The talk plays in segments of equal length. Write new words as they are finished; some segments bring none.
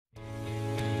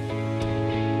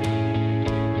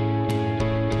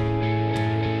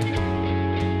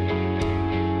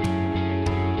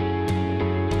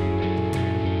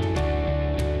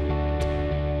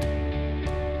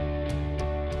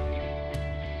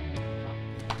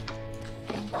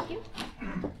you.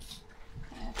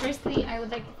 Firstly, I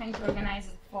would like to thank the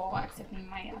organizers for accepting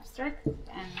my abstract. And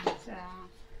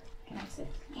can I sit?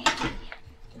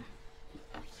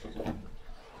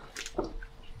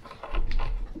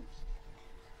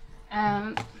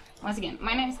 Once again,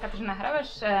 my name is Katarzyna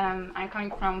Hrabasz. I'm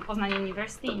coming from Poznań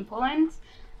University in Poland.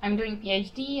 I'm doing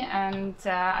PhD, and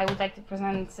I would like to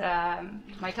present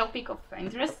my topic of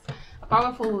interest: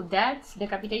 powerful death,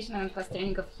 decapitation, and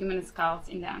plastering of human skulls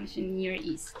in the ancient Near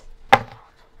East.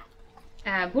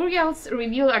 Burials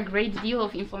reveal a great deal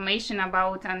of information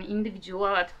about an individual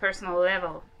at personal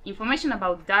level. Information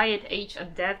about diet, age,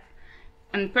 and death,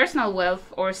 and personal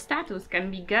wealth or status can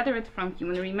be gathered from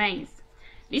human remains.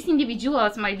 These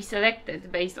individuals might be selected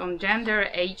based on gender,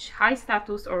 age, high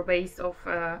status, or based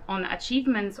on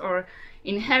achievements, or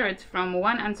inherit from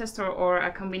one ancestor or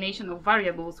a combination of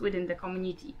variables within the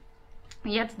community.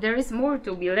 Yet there is more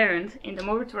to be learned in the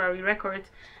mortuary record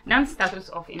than status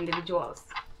of individuals.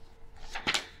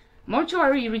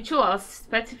 Mortuary rituals,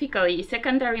 specifically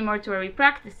secondary mortuary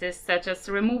practices such as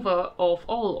removal of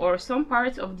all or some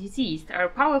parts of deceased, are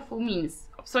powerful means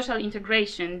of social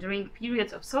integration during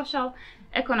periods of social,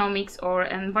 economics, or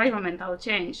environmental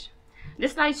change.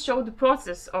 These slides show the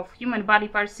process of human body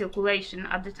part circulation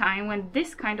at the time when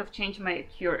this kind of change may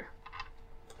occur.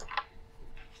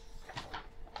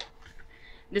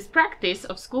 This practice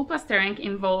of skull plastering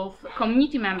involves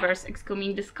community members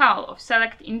exhuming the skull of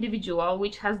select individual,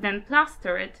 which has then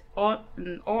plastered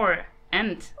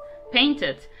and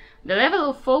painted. The level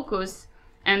of focus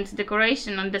and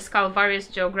decoration on the skull varies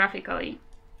geographically.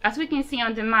 As we can see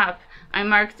on the map, I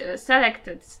marked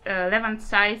selected Levant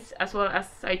sites, as well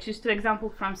as I choose two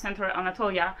examples from central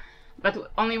Anatolia,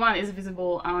 but only one is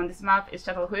visible on this map, is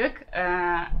Çatalhöyük,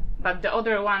 but the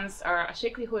other ones are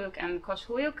Aşıklıhöyük and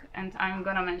Koçhöyük, and I'm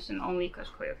gonna mention only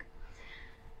Koçhöyük.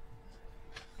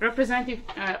 Representative,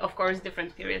 of course,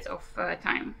 different periods of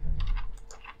time.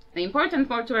 The important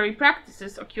mortuary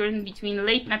practices occurred between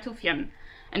late Natufian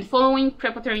and following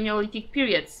preparatory Neolithic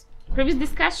periods. Previous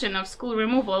discussion of skull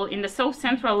removal in the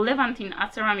south-central Levantine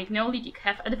ceramic Neolithic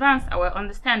have advanced our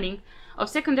understanding of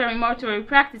secondary mortuary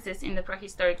practices in the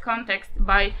prehistoric context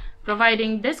by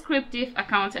providing descriptive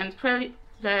accounts and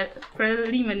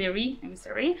preliminary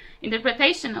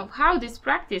interpretation of how this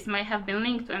practice may have been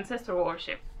linked to ancestor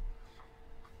worship.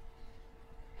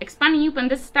 Expanding upon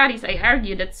these studies, I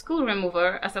argue that skull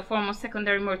removal as a form of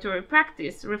secondary mortuary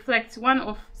practice reflects one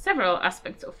of several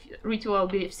aspects of ritual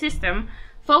belief system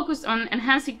focused on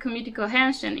enhancing community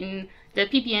cohesion in the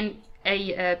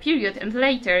PPNA period and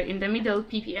later in the middle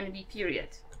PPNB period.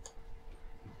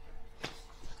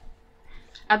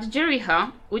 At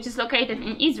Jericho, which is located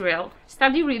in Israel,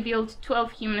 study revealed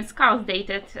 12 human skulls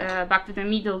dated back to the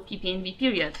middle PPNB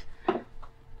period.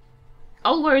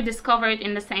 All were discovered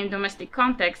in the same domestic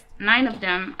context. 9 of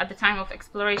them, at the time of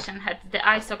exploration, had the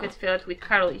eye socket filled with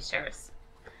Karoli shares.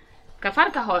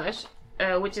 Kafarka,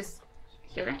 which is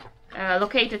here,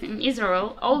 located in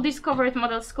Israel, all discovered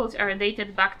model skulls are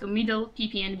dated back to middle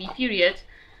PPNB period.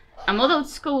 A modeled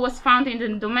skull was found in the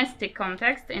domestic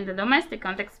context. In the domestic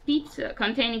context, pits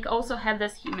containing also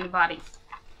headless human bodies.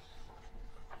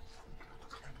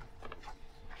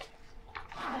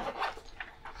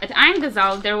 At Ain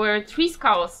Ghazal, there were 3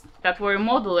 skulls that were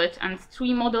modeled and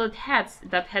 3 modeled heads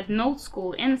that had no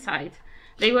skull inside.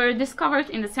 They were discovered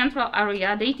in the central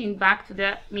area dating back to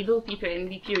the middle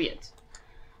PPNB period.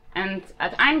 And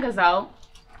at Ain Ghazal,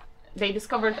 they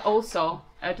discovered also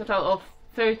a total of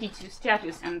 32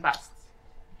 statues and busts.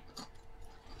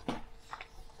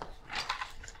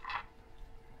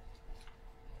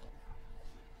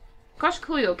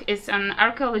 Koçhöyük is an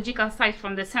archaeological site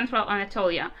from the central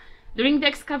Anatolia. During the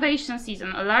excavation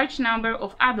season, a large number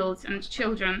of adults and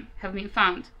children have been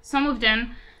found. Some of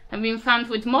them have been found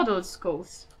with modeled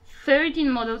skulls. 13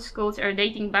 modeled skulls are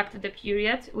dating back to the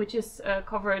period, which is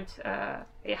covered a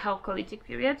Chalcolithic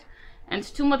period, and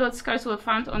 2 modeled skulls were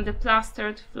found on the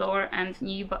plastered floor and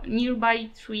nearby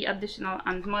 3 additional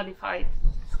unmodified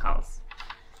skulls.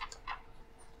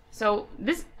 So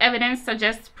this evidence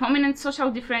suggests prominent social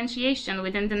differentiation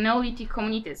within the Neolithic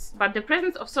communities, but the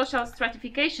presence of social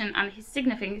stratification and its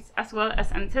significance, as well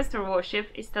as ancestor worship,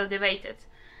 is still debated.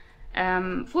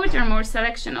 Furthermore,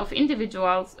 selection of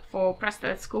individuals for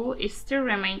plastered skull is still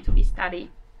remain to be studied.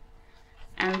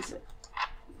 And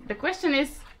the question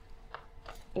is,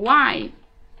 why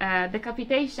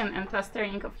decapitation and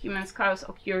plastering of human skulls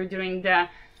occur during the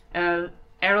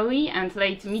early and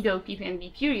late middle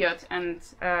PPNB period, and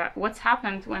what's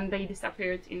happened when they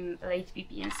disappeared in late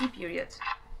PPNC period?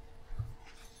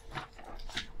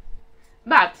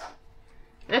 But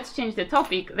let's change the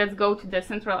topic. Let's go to the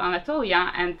central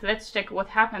Anatolia and let's check what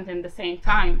happened in the same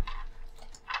time.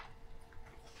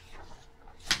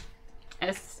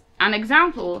 As an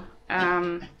example,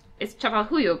 is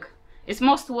Çatalhöyük is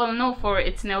most well known for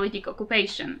its Neolithic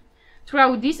occupation.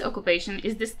 Throughout this occupation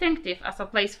is distinctive as a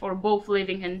place for both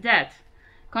living and dead.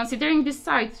 Considering this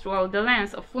site throughout the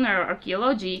lens of funeral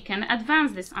archaeology can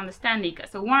advance this understanding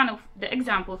as one of the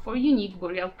examples for unique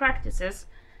burial practices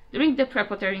during the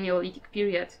pre-pottery Neolithic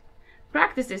period.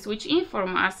 Practices which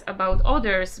inform us about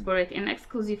others buried in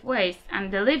exclusive ways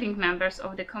and the living members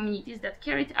of the communities that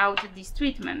carried out these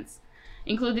treatments,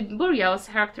 including burials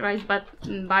characterized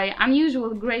by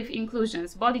unusual grave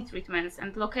inclusions, body treatments,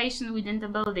 and location within the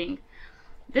building.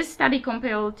 This study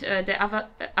compared the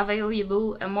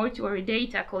available mortuary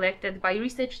data collected by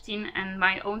research team and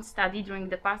my own study during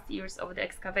the past years of the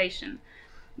excavation.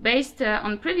 Based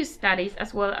on previous studies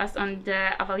as well as on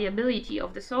the availability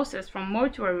of the sources from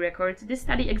mortuary records, this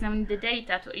study examined the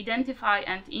data to identify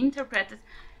and interpret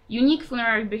unique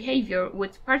funerary behavior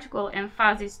with particular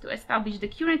emphasis to establish the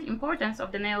current importance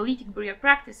of the Neolithic burial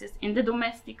practices in the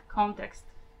domestic context.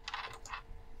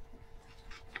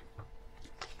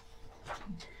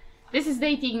 This is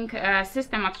dating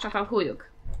system at Çatalhöyük.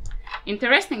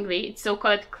 Interestingly, its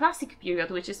so-called classic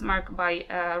period, which is marked by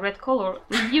red color,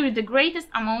 revealed the greatest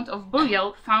amount of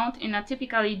burial found in a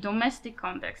typically domestic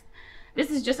context. This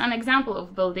is just an example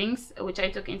of buildings which I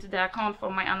took into the account for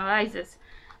my analysis.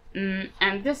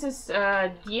 And this is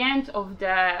the end of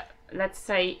the, let's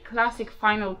say, classic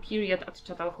final period at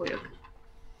Çatalhöyük.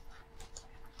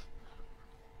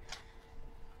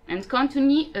 And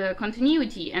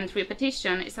continuity and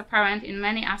repetition is apparent in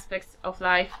many aspects of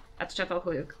life at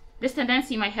Çatalhöyük. This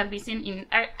tendency might have been seen in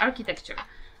architecture.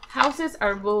 Houses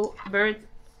are built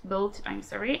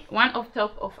one on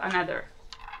top of another.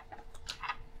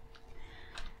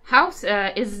 House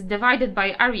is divided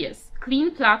by areas. Clean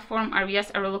platform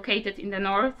areas are located in the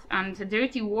north and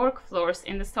dirty work floors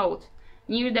in the south,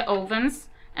 near the ovens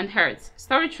and hearths.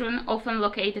 Storage room often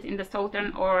located in the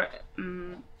southern or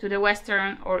to the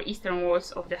western or eastern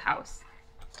walls of the house.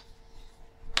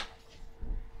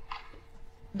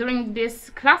 During this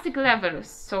classic levels,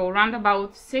 so around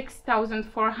about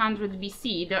 6400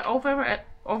 BC, the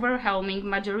overwhelming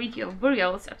majority of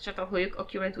burials at Çatalhöyük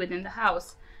occurred within the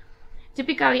house,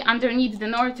 typically underneath the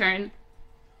northern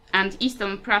and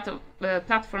eastern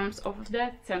platforms of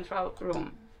the central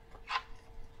room.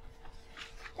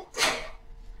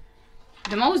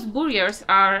 The most burials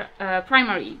are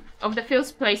primary, of the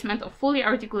first placement of fully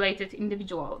articulated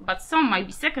individual, but some might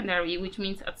be secondary, which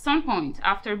means at some point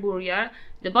after burial,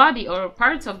 the body or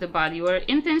parts of the body were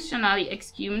intentionally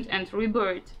exhumed and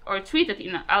reburied or treated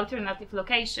in an alternative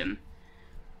location.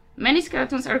 Many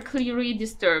skeletons are clearly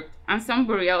disturbed, and some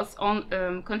burials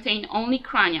contain only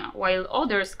crania, while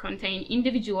others contain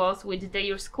individuals with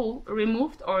their skull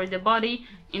removed or the body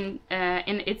in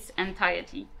its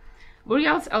entirety.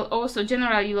 Burials are also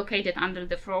generally located under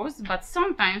the floors, but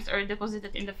sometimes are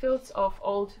deposited in the fields of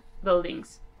old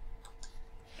buildings.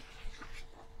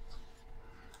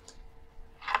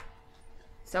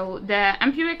 So the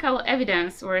empirical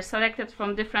evidence were selected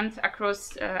from different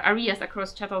areas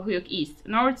across Çatalhöyük East,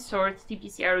 North, South,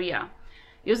 TPC area.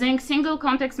 Using single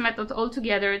context method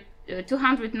altogether,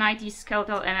 290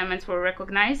 skeletal elements were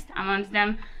recognized, among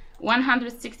them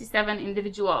 167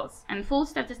 individuals, and full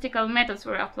statistical methods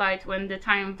were applied when the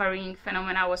time-varying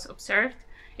phenomena was observed.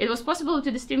 It was possible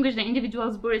to distinguish the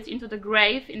individuals buried into the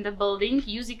grave in the building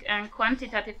using a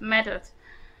quantitative method.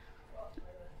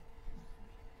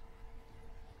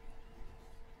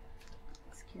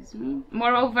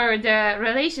 Moreover, the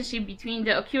relationship between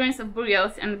the occurrence of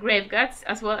burials and grave gods,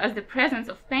 as well as the presence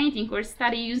of painting, were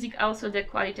studied using also the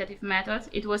qualitative method.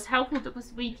 It was helpful to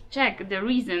possibly check the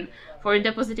reason for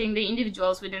depositing the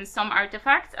individuals within some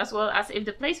artifacts, as well as if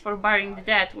the place for burying the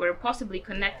dead were possibly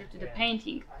connected to the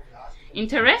painting.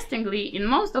 Interestingly, in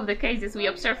most of the cases, we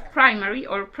observed primary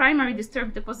or primary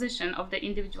disturbed deposition of the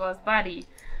individual's body.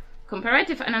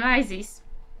 Comparative analysis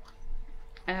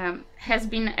has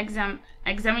been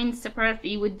examined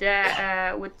separately with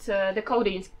the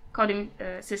coding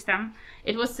system.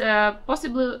 It was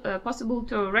possible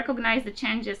to recognize the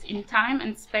changes in time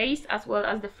and space, as well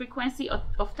as the frequency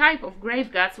of type of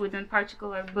grave gods within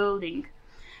particular building.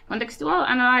 Contextual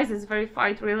analysis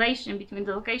verified relation between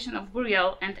the location of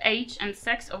burial and age and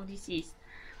sex of deceased.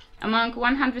 Among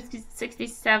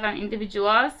 167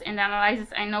 individuals in the analysis,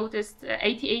 I noticed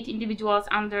 88 individuals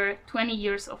under 20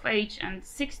 years of age and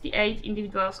 68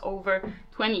 individuals over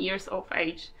 20 years of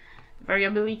age.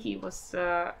 Variability was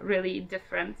really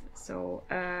different. So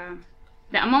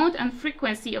The amount and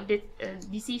frequency of the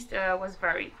deceased was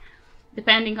varied,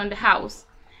 depending on the house.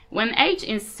 When age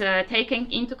is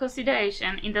taken into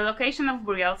consideration in the location of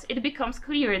burials, it becomes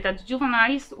clear that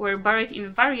juveniles were buried in a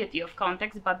variety of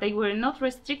contexts, but they were not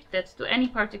restricted to any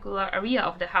particular area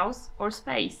of the house or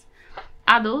space.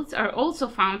 Adults are also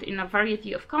found in a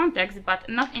variety of contexts, but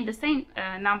not in the same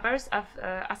numbers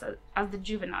as the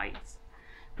juveniles.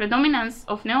 Predominance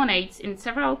of neonates in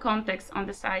several contexts on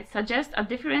the site suggests a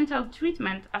differential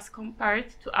treatment as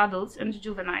compared to adults and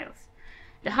juveniles.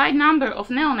 The high number of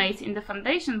neonates in the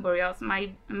foundation burials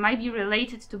might be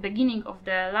related to beginning of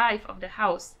the life of the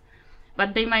house,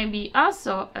 but they might be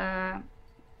also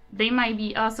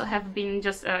have been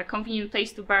just a convenient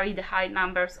place to bury the high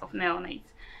numbers of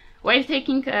neonates. While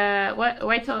talking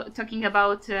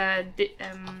about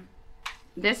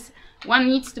this, one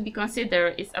needs to be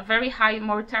considered is a very high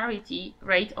mortality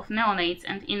rate of neonates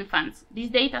and infants. These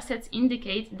data sets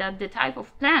indicate that the type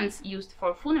of plants used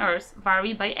for funerals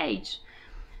vary by age.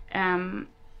 One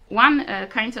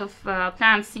kind of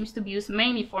plant seems to be used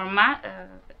mainly for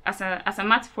as a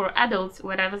mat for adults,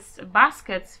 whereas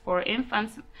baskets for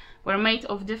infants were made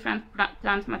of different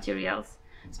plant materials.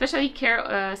 Special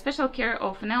care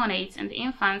of neonates and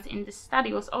infants in this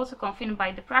study was also confirmed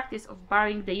by the practice of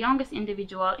burying the youngest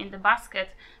individual in the basket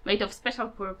made of special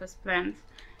purpose plant.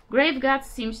 Grave gods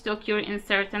seems to occur in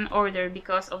certain order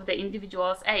because of the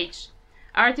individual's age.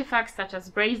 Artifacts such as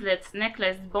bracelets,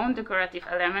 necklaces, bone decorative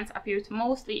elements appeared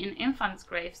mostly in infants'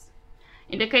 graves.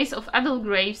 In the case of adult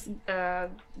graves,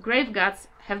 grave gods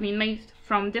have been made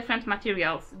from different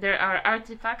materials. There are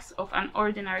artifacts of an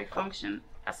ordinary function,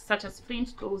 such as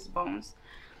flint tools, bones.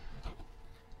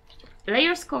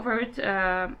 Layers covered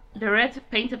the red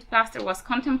painted plaster was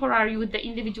contemporary with the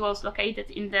individuals located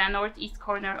in the northeast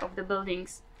corner of the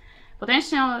buildings.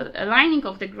 Potential lining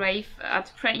of the grave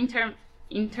at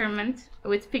interment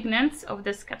with pigments of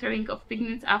the scattering of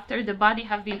pigments after the body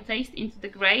have been placed into the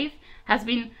grave has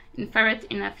been inferred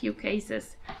in a few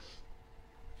cases.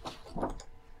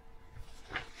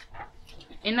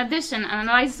 In addition,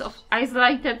 analysis of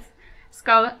isolated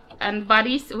skull and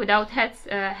bodies without heads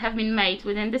have been made.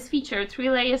 Within this feature, 3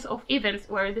 layers of events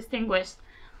were distinguished.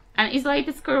 An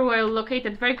isolated skull well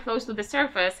located very close to the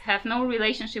surface have no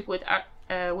relationship with art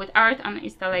and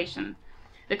installation.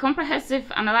 The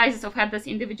comprehensive analysis of headless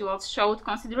individuals showed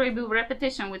considerable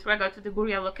repetition with regard to the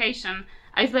burial location.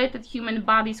 Isolated human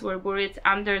bodies were buried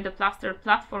under the plaster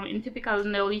platform in typical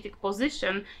Neolithic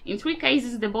position. In 3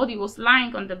 cases, the body was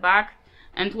lying on the back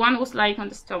and 1 was lying on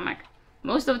the stomach.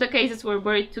 Most of the cases were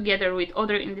buried together with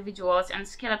other individuals, and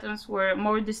skeletons were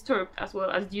more disturbed, as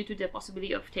well as due to the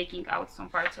possibility of taking out some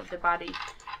parts of the body.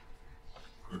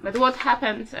 But what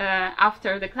happened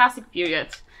after the classic period?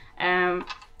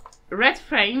 Red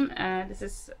frame, this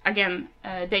is again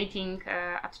dating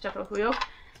at Çatalhöyük.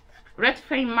 Red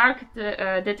frame marked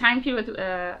the time period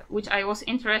which I was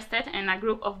interested in, a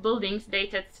group of buildings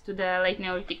dated to the late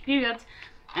Neolithic period.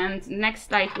 And next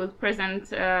slide will present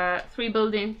 3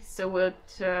 buildings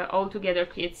with all together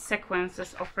create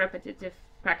sequences of repetitive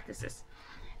practices.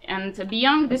 And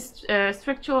beyond this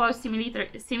structural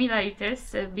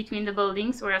similarities between the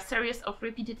buildings were a series of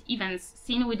repeated events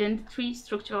seen within 3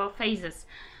 structural phases.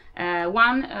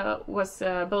 One was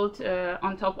built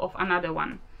on top of another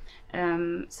one.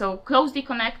 So closely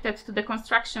connected to the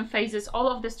construction phases, all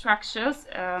of the structures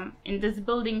in this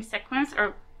building sequence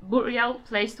are burial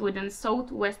placed within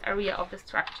southwest area of the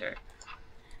structure.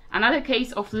 Another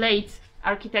case of late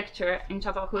architecture in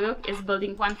Çatalhöyük is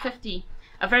building 150,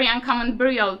 a very uncommon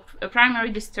burial,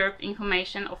 primary disturbed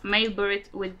inhumation of male buried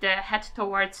with the head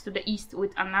towards to the east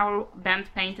with a narrow band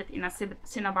painted in a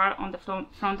cinnabar on the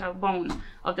frontal bone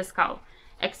of the skull.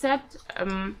 Except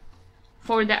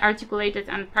for the articulated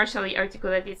and partially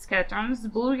articulated skeletons,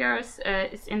 burials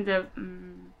in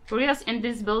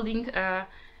this building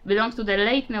belong to the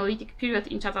late Neolithic period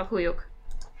in Çatalhöyük.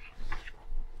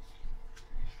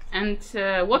 And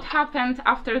what happened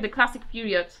after the classic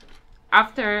period,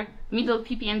 after middle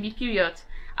PPNB period?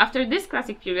 After this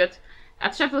classic period,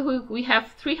 at Çatalhöyük we have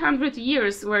 300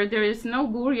 years where there is no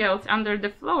burials under the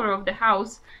floor of the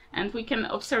house, and we can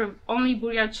observe only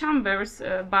burial chambers,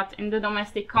 but in the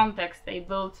domestic context they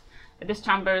built these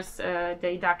chambers,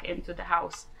 they dug into the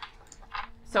house.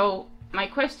 So my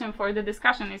question for the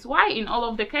discussion is why in all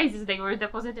of the cases they were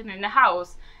deposited in the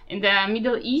house, in the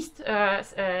Middle East,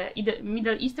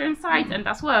 Middle Eastern side, and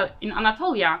as well in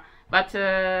Anatolia, but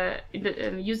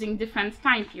using different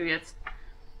time periods.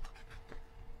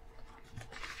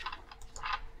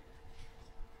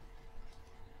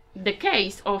 the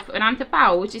case of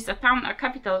Rantepao, which is a town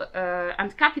capital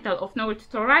and capital of North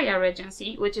Toraya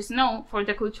Regency, which is known for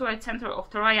the cultural center of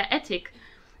Toraya ethnic,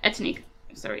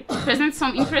 presents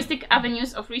some interesting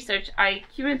avenues of research I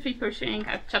currently pursuing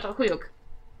at Çatalhöyük.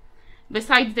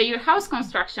 Besides their house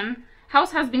construction,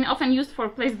 house has been often used for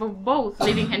place of both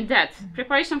living and dead.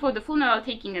 Preparation for the funeral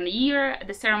taking a year,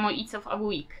 the ceremony itself a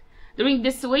week. During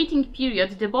this waiting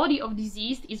period, the body of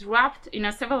deceased is wrapped in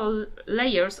several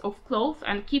layers of cloth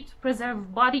and kept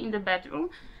preserved body in the bedroom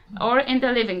or in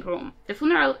the living room. The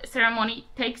funeral ceremony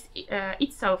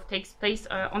itself takes place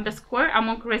on the square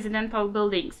among residential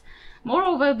buildings.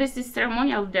 Moreover, this is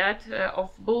ceremonial death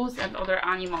of bulls and other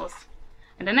animals.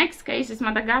 And the next case is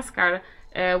Madagascar,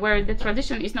 where the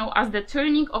tradition is known as the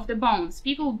turning of the bones.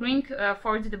 People bring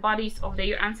forth the bodies of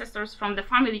their ancestors from the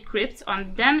family crypts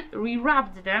and then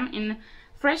rewrap them in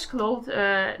fresh clothes,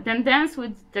 then dance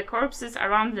with the corpses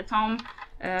around the tomb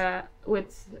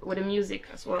with the music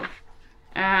as well.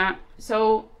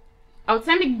 So,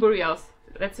 outstanding burials,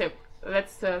 let's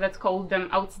call them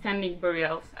outstanding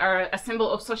burials, are a symbol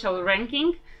of social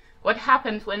ranking. What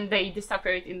happened when they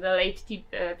disappeared in the late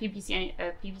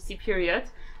PPC period,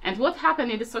 and what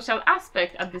happened in the social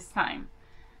aspect at this time.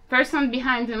 Person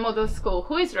behind the model skull,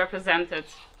 who is represented?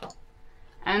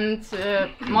 And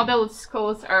model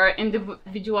skulls are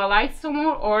individualized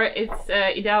somewhere, or it's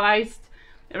idealized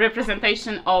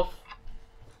representation of.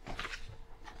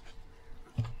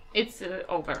 It's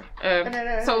over.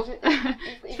 No. So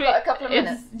you've got a couple of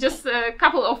minutes. It's just a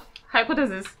couple of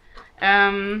hypotheses.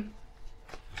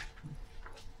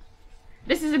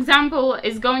 This example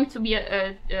is going to be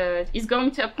a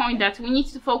point that we need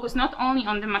to focus not only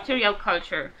on the material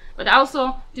culture, but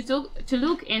also to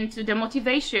look into the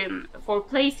motivation for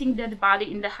placing that body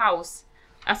in the house,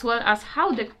 as well as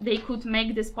how they could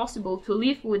make this possible to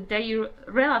live with their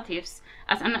relatives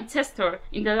as an ancestor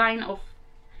in the line of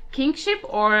kingship,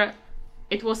 or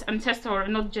it was ancestor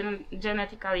not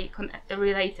genetically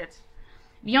related.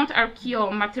 Beyond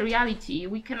archaeomateriality,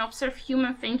 we can observe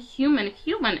human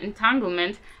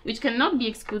entanglement, which cannot be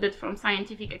excluded from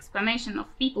scientific explanation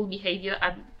of people behavior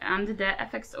and the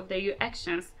effects of their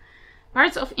actions.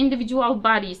 Parts of individual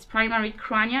bodies, primarily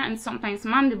crania and sometimes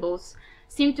mandibles,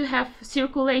 seem to have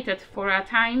circulated for a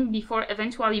time before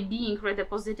eventually being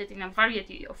redeposited in a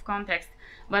variety of contexts.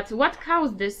 But what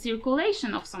caused the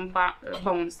circulation of some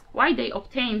bones? Why they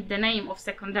obtained the name of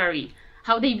secondary?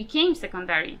 How they became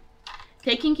secondary?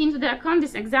 Taking into account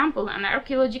this example and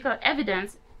archaeological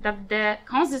evidence that the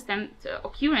consistent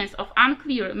occurrence of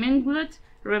unclear mingled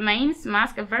remains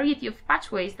mask a variety of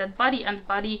pathways that body and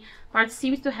body parts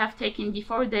seems to have taken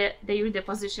before their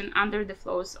deposition under the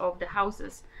floors of the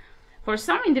houses. For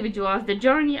some individuals, the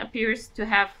journey appears to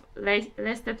have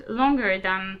lasted longer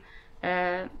than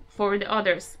for the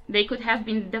others. They could have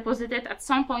been deposited at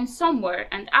some point somewhere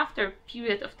and after a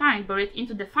period of time buried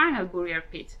into the final burial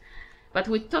pit, but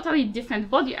with totally different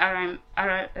body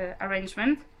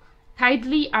arrangement,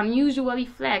 tidally unusually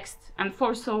flexed, and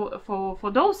for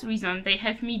those reasons they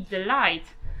have met the light.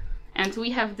 And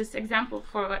we have this example,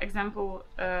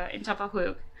 in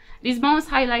Çatalhöyük. These bones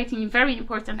highlighting a very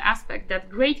important aspect that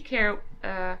great care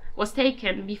was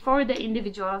taken before the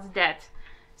individual's death.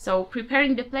 So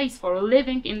preparing the place for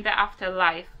living in the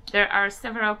afterlife. There are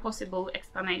several possible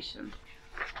explanations,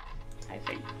 I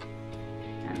think.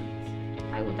 And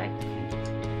I would like to